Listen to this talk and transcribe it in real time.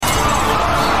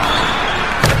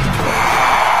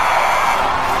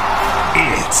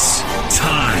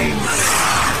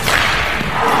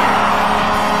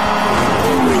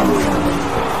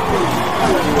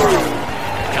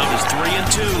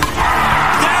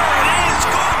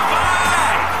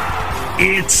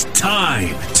It's time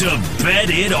to bet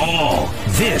it all.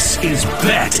 This is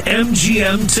Bet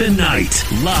MGM Tonight,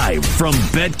 live from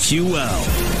BetQL.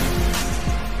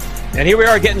 And here we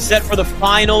are getting set for the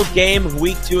final game of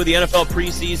Week 2 of the NFL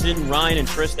preseason. Ryan and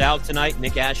Trista out tonight.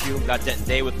 Nick Ashew got Denton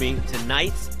Day with me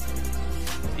tonight.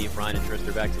 See if Ryan and Trista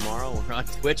are back tomorrow. We're on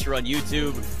Twitch, we're on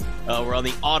YouTube, we're on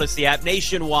the Odyssey app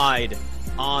nationwide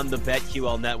on the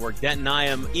BetQL network. Denton and I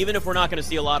am, even if we're not going to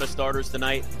see a lot of starters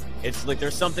tonight, it's like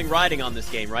there's something riding on this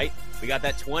game, right? We got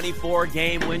that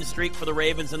 24-game win streak for the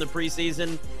Ravens in the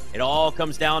preseason. It all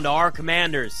comes down to our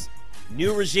Commanders.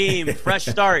 New regime, fresh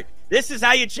start. This is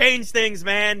how you change things,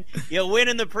 man. You win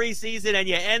in the preseason and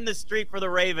you end the streak for the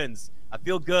Ravens. I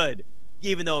feel good,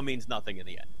 even though it means nothing in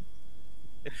the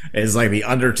end. It's like the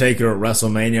Undertaker at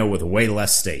WrestleMania with way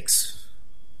less stakes.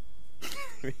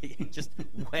 Just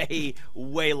way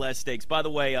less stakes. By the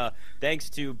way, thanks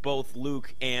to both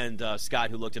Luke and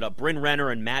Scott who looked it up. Bryn Renner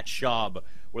and Matt Schaub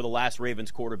were the last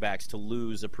Ravens quarterbacks to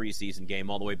lose a preseason game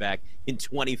all the way back in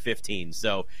 2015.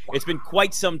 So It's been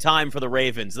quite some time for the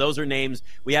Ravens. Those are names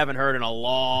we haven't heard in a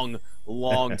long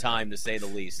time, to say the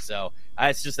least. So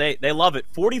it's just they love it.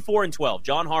 44-12.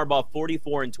 John Harbaugh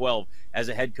 44-12 as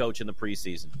a head coach in the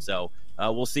preseason. So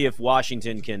we'll see if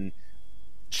Washington can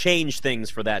change things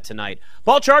for that tonight.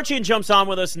 Paul Charchian jumps on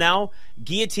with us now.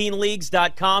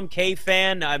 GuillotineLeagues.com,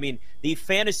 K-Fan. I mean, the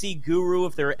fantasy guru,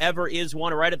 if there ever is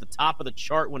one, right at the top of the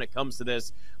chart when it comes to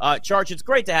this. Charch, it's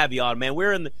great to have you on, man.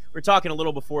 We're talking a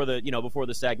little before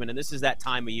the segment, and this is that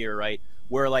time of year, right,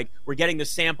 where we're getting the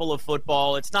sample of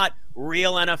football. It's not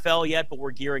real NFL yet, but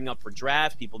we're gearing up for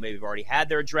drafts. People maybe have already had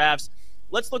their drafts.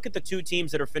 Let's look at the two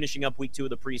teams that are finishing up Week 2 of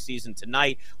the preseason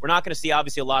tonight. We're not going to see,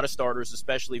 obviously, a lot of starters,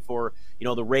 especially for,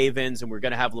 the Ravens, and we're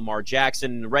going to have Lamar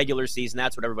Jackson in the regular season.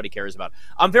 That's what everybody cares about.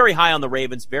 I'm very high on the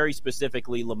Ravens, very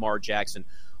specifically Lamar Jackson.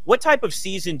 What type of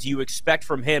season do you expect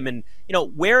from him? And,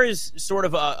 where is sort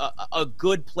of a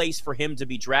good place for him to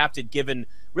be drafted, given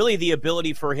really the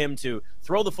ability for him to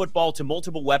throw the football to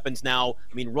multiple weapons now?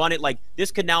 I mean, run it like this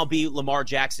could now be Lamar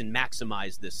Jackson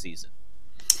maximized this season.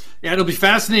 Yeah, it'll be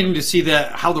fascinating to see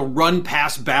how the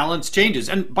run-pass balance changes.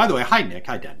 And by the way, hi, Nick.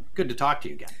 Hi, Den. Good to talk to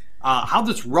you again. How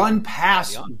this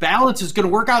run-pass balance is going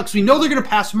to work out, because we know they're going to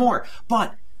pass more.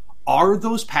 But are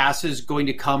those passes going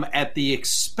to come at the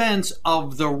expense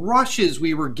of the rushes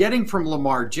we were getting from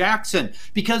Lamar Jackson?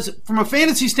 Because from a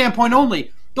fantasy standpoint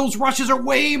only, those rushes are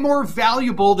way more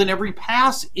valuable than every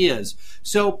pass is.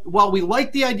 So while we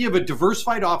like the idea of a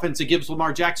diversified offense that gives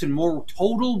Lamar Jackson more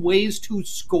total ways to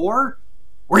score,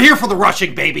 we're here for the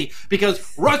rushing, baby,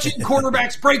 because rushing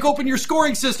quarterbacks break open your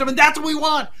scoring system, and that's what we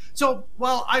want. So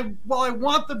while I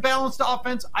want the balanced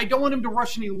offense, I don't want him to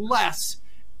rush any less.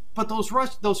 But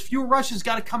those few rushes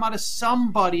got to come out of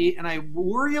somebody, and I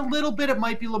worry a little bit it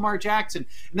might be Lamar Jackson.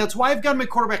 And that's why I've got him at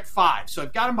quarterback 5. So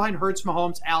I've got him behind Hurts,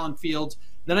 Mahomes, Allen, Fields.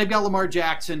 Then I've got Lamar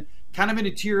Jackson, kind of in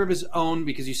a tier of his own,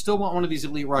 because you still want one of these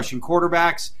elite rushing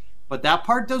quarterbacks. But that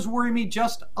part does worry me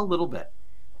just a little bit.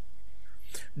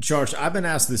 Charch, I've been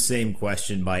asked the same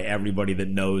question by everybody that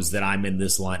knows that I'm in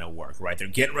this line of work, right? They're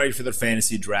getting ready for their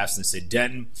fantasy drafts, and they say,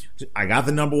 Denton, I got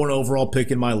the number 1 overall pick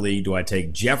in my league. Do I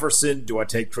take Jefferson? Do I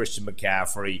take Christian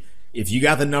McCaffrey? If you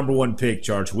got the number 1 pick,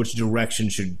 Charch, which direction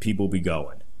should people be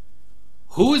going?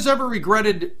 Who has ever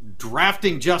regretted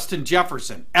drafting Justin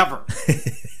Jefferson? Ever.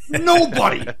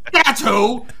 Nobody. That's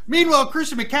who. Meanwhile,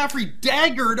 Christian McCaffrey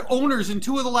daggered owners in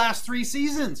 2 of the last 3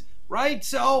 seasons. Right?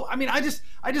 So, I mean, I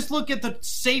just look at the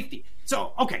safety.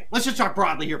 So, okay, let's just talk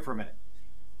broadly here for a minute.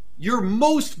 Your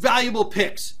most valuable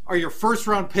picks are your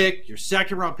first-round pick, your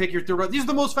second-round pick, your third-round. These are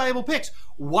the most valuable picks.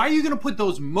 Why are you going to put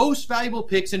those most valuable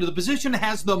picks into the position that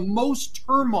has the most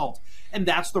turmoil? And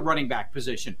that's the running back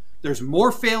position. There's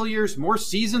more failures, more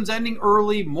seasons ending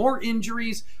early, more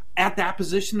injuries at that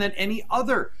position than any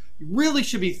other. You really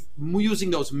should be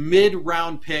using those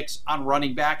mid-round picks on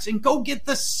running backs and go get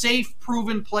the safe,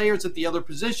 proven players at the other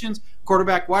positions,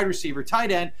 quarterback, wide receiver,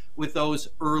 tight end, with those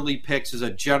early picks as a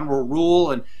general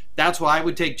rule. And that's why I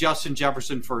would take Justin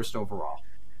Jefferson first overall.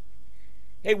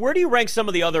 Hey, where do you rank some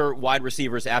of the other wide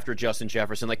receivers after Justin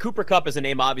Jefferson? Like Cooper Kupp is a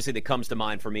name, obviously, that comes to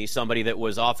mind for me. Somebody that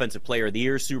was Offensive Player of the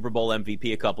Year, Super Bowl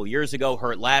MVP a couple years ago,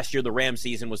 hurt last year. The Rams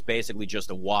season was basically just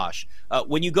a wash.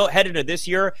 When you head into this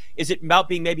year, is it about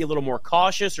being maybe a little more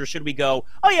cautious, or should we go,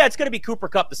 oh, yeah, it's going to be Cooper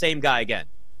Kupp, the same guy again?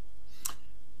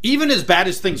 Even as bad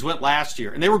as things went last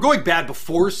year, and they were going bad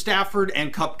before Stafford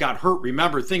and Kupp got hurt.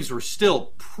 Remember, things were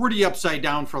still pretty upside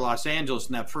down for Los Angeles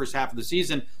in that first half of the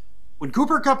season. When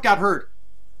Cooper Kupp got hurt,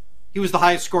 he was the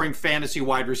highest scoring fantasy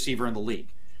wide receiver in the league.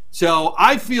 So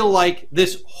I feel like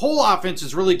this whole offense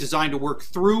is really designed to work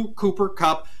through Cooper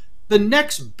Kupp. the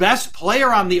next best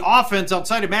player on the offense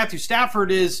outside of Matthew Stafford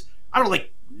is, I don't know,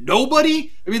 like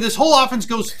nobody. I mean, this whole offense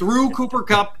goes through Cooper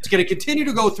Kupp. It's going to continue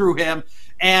to go through him.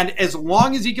 And as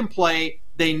long as he can play,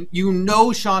 Sean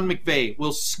McVay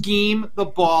will scheme the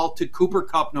ball to Cooper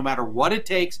Kupp no matter what it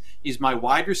takes. He's my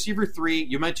wide receiver 3.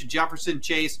 You mentioned Jefferson,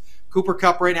 Chase, Cooper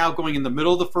Kupp right now going in the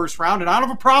middle of the first round, and I don't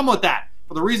have a problem with that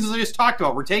for the reasons I just talked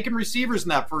about. We're taking receivers in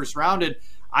that first round, and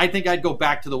I think I'd go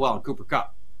back to the well in Cooper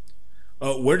Kupp.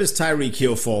 Where does Tyreek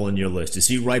Hill fall in your list? Is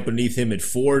he right beneath him at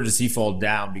 4, or does he fall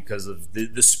down because of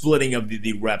the splitting of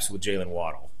the reps with Jalen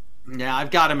Waddle? Yeah, I've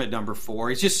got him at number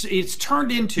 4. It's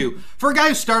turned into, for a guy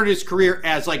who started his career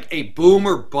as like a boom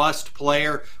or bust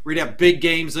player, where he'd have big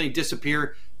games and he'd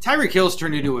disappear, Tyreek Hill's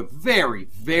turned into a very,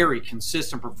 very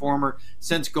consistent performer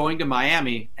since going to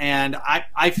Miami, and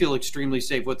I feel extremely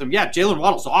safe with him. Yeah, Jalen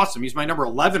Waddle's awesome. He's my number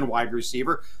 11 wide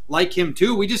receiver. Like him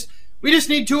too. We just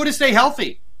need Tua to stay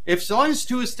healthy. As long as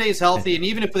Tua stays healthy, and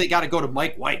even if they got to go to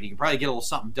Mike White, he can probably get a little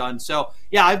something done. So,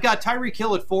 yeah, I've got Tyreek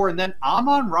Hill at 4, and then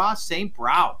Amon-Ra St.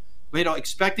 Brown.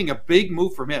 Expecting a big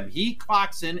move from him. He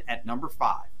clocks in at number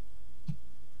 5.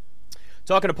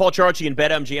 Talking to Paul Charchian and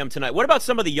BetMGM tonight. What about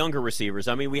some of the younger receivers?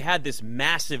 I mean, we had this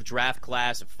massive draft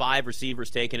class of 5 receivers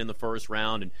taken in the first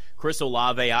round, and Chris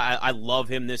Olave, I love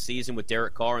him this season with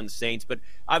Derek Carr and the Saints, but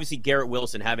obviously Garrett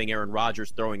Wilson having Aaron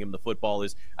Rodgers throwing him the football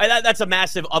that's a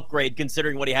massive upgrade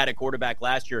considering what he had at quarterback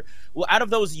last year. Well, out of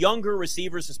those younger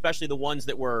receivers, especially the ones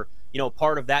that were,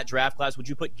 part of that draft class, would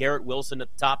you put Garrett Wilson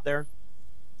at the top there?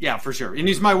 Yeah, for sure. And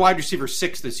he's my wide receiver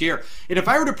 6 this year. And if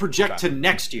I were to project to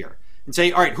next year and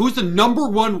say, all right, who's the number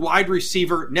 1 wide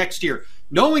receiver next year?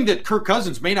 Knowing that Kirk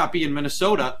Cousins may not be in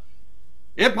Minnesota,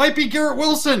 it might be Garrett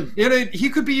Wilson.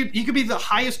 He could be the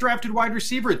highest drafted wide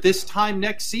receiver at this time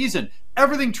next season.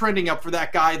 Everything trending up for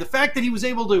that guy. The fact that he was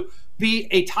able to be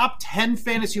a top 10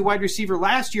 fantasy wide receiver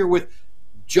last year with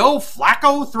Joe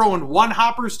Flacco throwing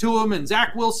one-hoppers to him and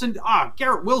Zach Wilson.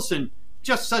 Garrett Wilson,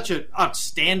 just such an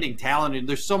outstanding talent, and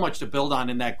there's so much to build on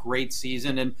in that great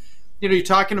season. And, you're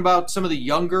talking about some of the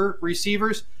younger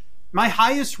receivers. My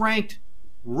highest ranked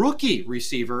rookie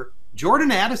receiver,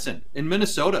 Jordan Addison in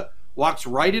Minnesota, walks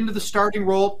right into the starting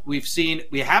role. We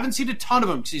haven't seen a ton of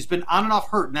him because he's been on and off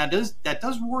hurt, and that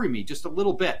does worry me just a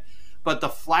little bit. But the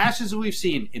flashes that we've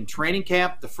seen in training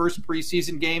camp, the first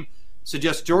preseason game,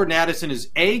 suggests Jordan Addison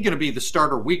is going to be the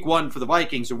starter week 1 for the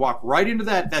Vikings and walk right into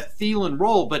that Thielen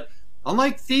role. But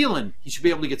unlike Thielen, he should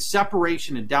be able to get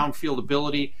separation and downfield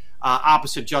ability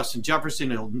opposite Justin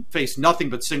Jefferson. He'll face nothing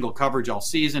but single coverage all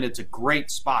season. It's a great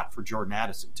spot for Jordan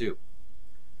Addison, too.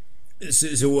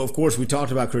 So, of course, we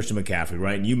talked about Christian McCaffrey,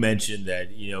 right? And you mentioned that,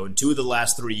 in 2 of the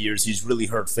last 3 years, he's really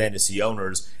hurt fantasy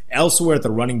owners. Elsewhere at the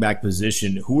running back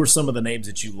position, who are some of the names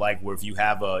that you like where if you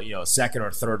have a second or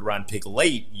third round pick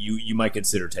late, you might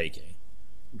consider taking?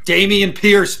 Dameon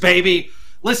Pierce, baby.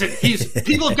 Listen,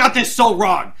 people have got this so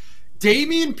wrong.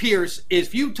 Dameon Pierce,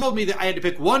 if you told me that I had to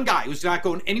pick one guy who's not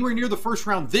going anywhere near the first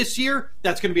round this year,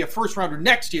 that's going to be a first rounder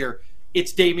next year,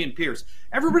 it's Dameon Pierce.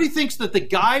 Everybody thinks that the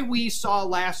guy we saw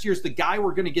last year is the guy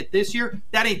we're going to get this year.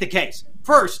 That ain't the case.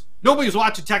 First, nobody was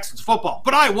watching Texans football,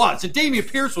 but I was, and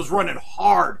Dameon Pierce was running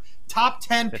hard. Top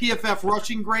 10 PFF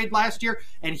rushing grade last year,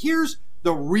 and here's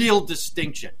the real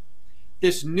distinction.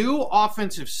 This new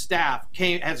offensive staff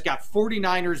has got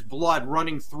 49ers blood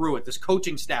running through it. This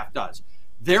coaching staff does.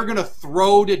 They're going to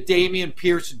throw to Dameon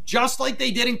Pierce just like they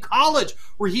did in college,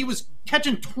 where he was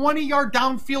catching 20-yard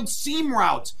downfield seam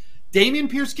routes. Dameon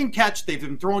Pierce can catch. They've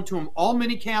been throwing to him all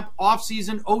minicamp,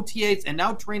 offseason, OTAs, and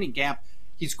now training camp.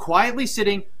 He's quietly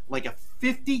sitting like a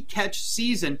 50-catch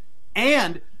season.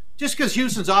 And just because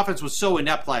Houston's offense was so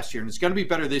inept last year, and it's going to be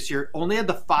better this year, only had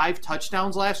the 5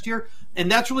 touchdowns last year,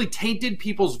 and that's really tainted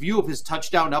people's view of his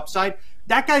touchdown upside.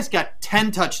 That guy's got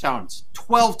 10 touchdowns,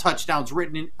 12 touchdowns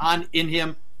written in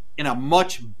him in a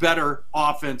much better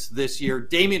offense this year.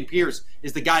 Dameon Pierce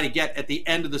is the guy to get at the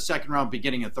end of the second round,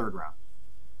 beginning of third round.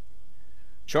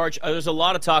 Charge, there's a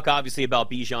lot of talk, obviously, about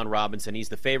Bijan Robinson. He's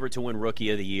the favorite to win Rookie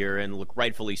of the Year, and look,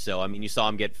 rightfully so. I mean, you saw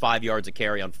him get 5 yards a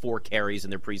carry on 4 carries in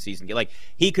their preseason game. Like,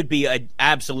 he could be an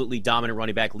absolutely dominant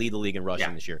running back, lead the league in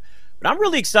rushing this year. But I'm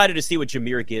really excited to see what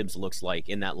Jahmyr Gibbs looks like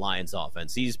in that Lions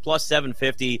offense. He's plus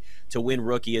 750 to win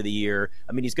Rookie of the Year.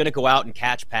 I mean, he's going to go out and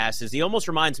catch passes. He almost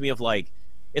reminds me of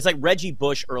it's like Reggie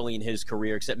Bush early in his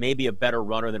career, except maybe a better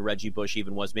runner than Reggie Bush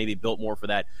even was, maybe built more for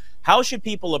that. How should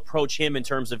people approach him in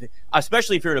terms of,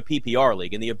 especially if you're in a PPR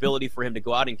league, and the ability for him to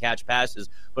go out and catch passes,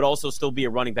 but also still be a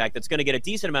running back that's going to get a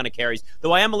decent amount of carries,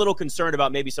 though I am a little concerned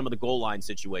about maybe some of the goal line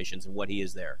situations and what he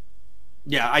is there.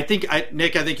 Yeah,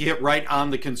 Nick, I think you hit right on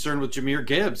the concern with Jahmyr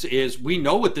Gibbs. Is we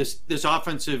know what this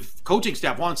offensive coaching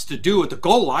staff wants to do at the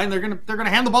goal line. They're gonna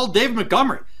hand the ball to David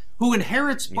Montgomery, who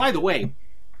inherits, by the way,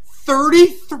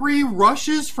 33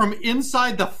 rushes from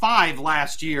inside the 5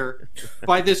 last year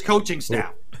by this coaching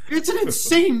staff. It's an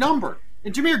insane number,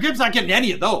 and Jahmyr Gibbs not getting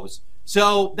any of those.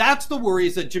 So that's the worry,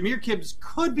 is that Jahmyr Gibbs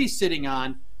could be sitting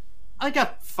on like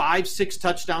a 5-6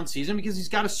 touchdown season because he's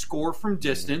got to score from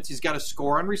distance. He's got to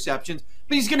score on receptions,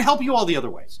 but he's going to help you all the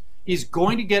other ways. He's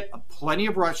going to get plenty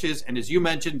of rushes, and as you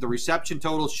mentioned, the reception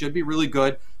total should be really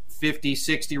good. 50,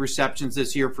 60 receptions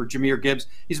this year for Jahmyr Gibbs.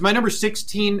 He's my number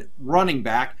 16 running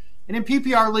back, and in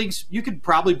PPR leagues, you could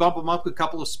probably bump him up a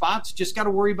couple of spots. Just got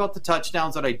to worry about the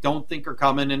touchdowns that I don't think are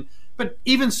coming. But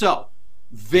even so,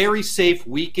 very safe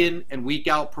week in and week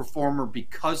out performer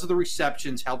because of the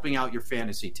receptions helping out your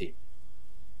fantasy team.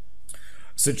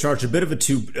 So, Charch, a bit of a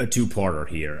two-parter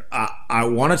here. I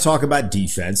want to talk about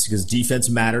defense because defense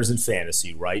matters in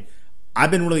fantasy, right? I've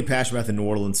been really passionate about the New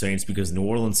Orleans Saints because New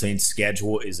Orleans Saints'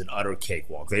 schedule is an utter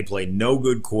cakewalk. They play no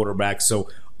good quarterbacks, so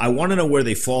I want to know where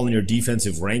they fall in your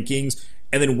defensive rankings,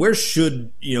 and then where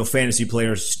should fantasy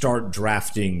players start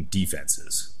drafting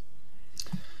defenses?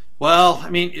 Well, I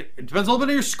mean, it depends a little bit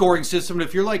on your scoring system.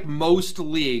 If you're like most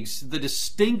leagues, the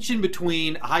distinction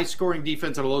between a high-scoring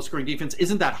defense and a low-scoring defense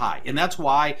isn't that high. And that's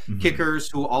why kickers,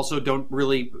 who also don't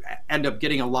really end up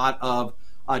getting a lot of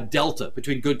delta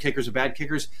between good kickers and bad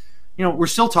kickers, we're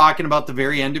still talking about the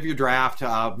very end of your draft,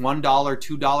 $1,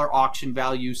 $2 auction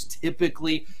values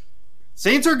typically.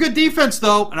 Saints are a good defense,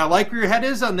 though, and I like where your head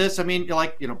is on this. I mean,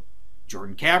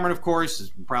 Jordan Cameron, of course,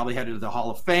 is probably headed to the Hall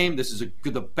of Fame. This is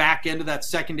the back end of that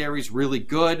secondary is really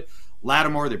good.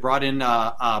 Lattimore, they brought in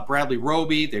Bradley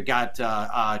Roby. They've got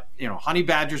Honey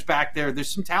Badgers back there. There's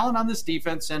some talent on this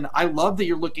defense, and I love that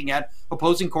you're looking at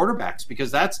opposing quarterbacks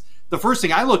because that's the first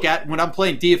thing I look at when I'm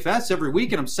playing DFS every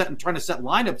week and I'm trying to set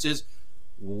lineups is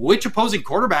which opposing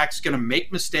quarterback is going to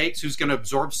make mistakes, who's going to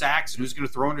absorb sacks, and who's going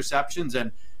to throw interceptions.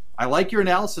 And I like your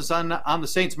analysis on the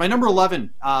Saints. My number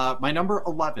 11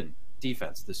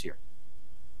 defense this year.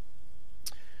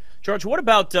 George, what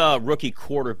about rookie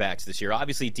quarterbacks this year?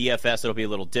 Obviously, DFS, it'll be a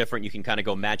little different. You can kind of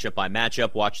go matchup by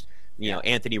matchup, watch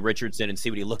Anthony Richardson and see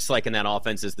what he looks like in that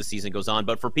offense as the season goes on.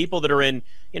 But for people that are in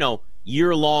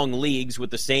year-long leagues with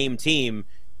the same team,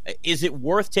 is it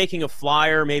worth taking a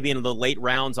flyer maybe in the late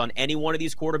rounds on any one of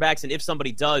these quarterbacks? And if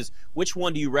somebody does, which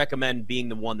one do you recommend being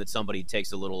the one that somebody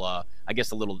takes a little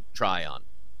try on?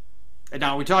 And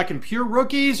now, are we talking pure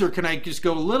rookies, or can I just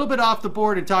go a little bit off the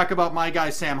board and talk about my guy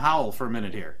Sam Howell for a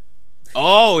minute here?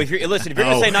 Oh, if you're going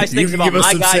to say nice things about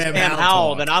my guy Sam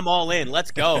Howell, then I'm all in.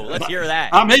 Let's go. Let's hear that.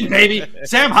 I'm in, baby.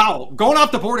 Sam Howell, going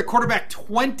off the board at quarterback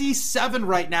 27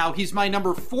 right now. He's my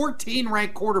number 14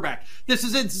 ranked quarterback. This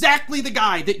is exactly the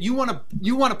guy that you want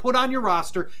to put on your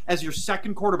roster as your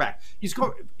second quarterback. He's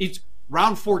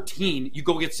round 14. You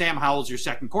go get Sam Howell as your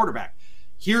second quarterback.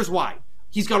 Here's why.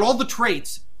 He's got all the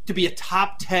traits to be a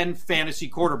top 10 fantasy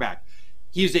quarterback.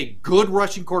 He's a good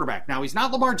rushing quarterback. Now, he's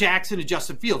not Lamar Jackson and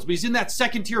Justin Fields, but he's in that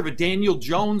second tier of a Daniel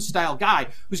Jones-style guy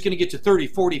who's going to get to 30,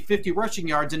 40, 50 rushing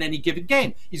yards in any given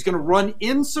game. He's going to run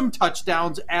in some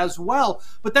touchdowns as well.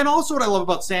 But then also what I love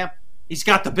about Sam, he's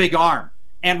got the big arm.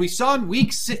 And we saw in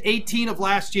week 18 of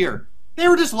last year, they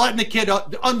were just letting the kid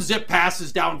unzip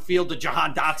passes downfield to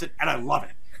Jahan Dotson, and I love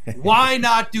it. Why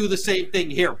not do the same thing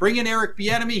here? Bring in Eric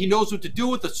Bieniemy. He knows what to do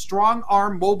with a strong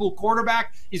arm mobile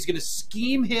quarterback. He's going to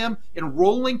scheme him in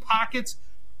rolling pockets.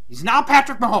 He's not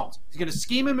Patrick Mahomes. He's going to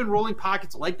scheme him in rolling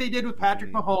pockets like they did with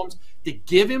Patrick Mahomes to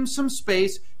give him some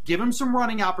space, give him some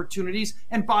running opportunities,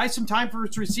 and buy some time for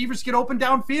his receivers to get open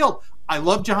downfield. I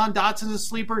love Jahan Dotson as a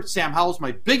sleeper. Sam Howell's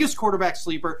my biggest quarterback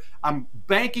sleeper. I'm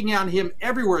banking on him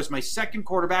everywhere as my second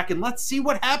quarterback, and let's see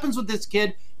what happens with this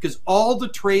kid because all the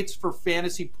traits for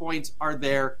fantasy points are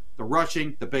there, the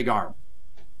rushing, the big arm.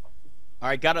 All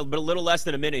right, got a little less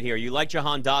than a minute here. You like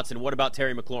Jahan Dotson. What about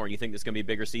Terry McLaurin? You think this is going to be a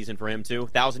bigger season for him too?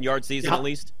 1,000-yard season at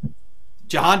least?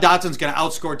 Jahan Dotson's going to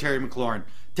outscore Terry McLaurin.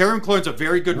 Terry McLaurin's a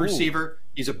very good receiver.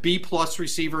 He's a B-plus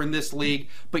receiver in this league.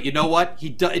 But you know what?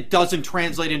 It doesn't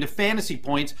translate into fantasy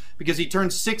points because he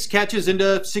turns 6 catches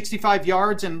into 65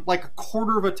 yards and like a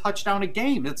quarter of a touchdown a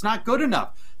game. It's not good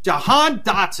enough. Jahan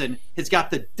Dotson has got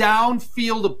the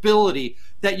downfield ability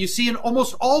that you see in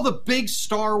almost all the big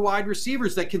star wide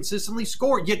receivers that consistently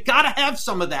score. You got to have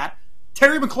some of that.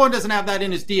 Terry McLaurin doesn't have that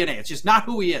in his DNA. It's just not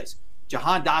who he is.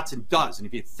 Jahan Dotson does. And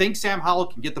if you think Sam Howell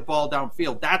can get the ball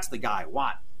downfield, that's the guy I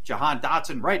want. Jahan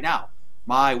Dotson right now,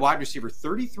 my wide receiver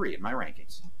 33 in my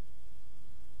rankings.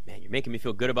 Man, you're making me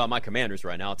feel good about my Commanders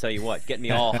right now. I'll tell you what, getting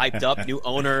me all hyped up. New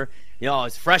owner,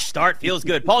 it's fresh start, feels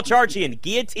good. Paul Charchian,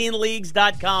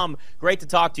 GuillotineLeagues.com. Great to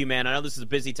talk to you, man. I know this is a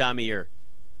busy time of year.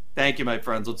 Thank you, my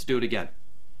friends. Let's do it again.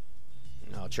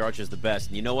 Oh, Charch is the best.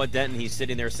 And you know what, Denton? He's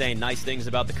sitting there saying nice things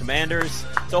about the Commanders.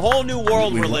 It's a whole new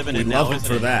world we're living in now. We love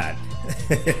him for that.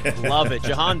 Love it.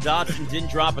 Jahan Dotson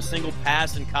didn't drop a single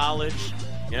pass in college.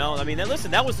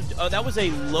 Listen, that was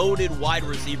a loaded wide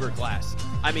receiver class.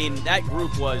 I mean, that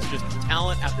group was just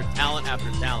talent after talent after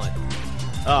talent.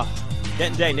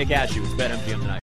 Denton Day, Nick Ashew. It's BetMGM tonight.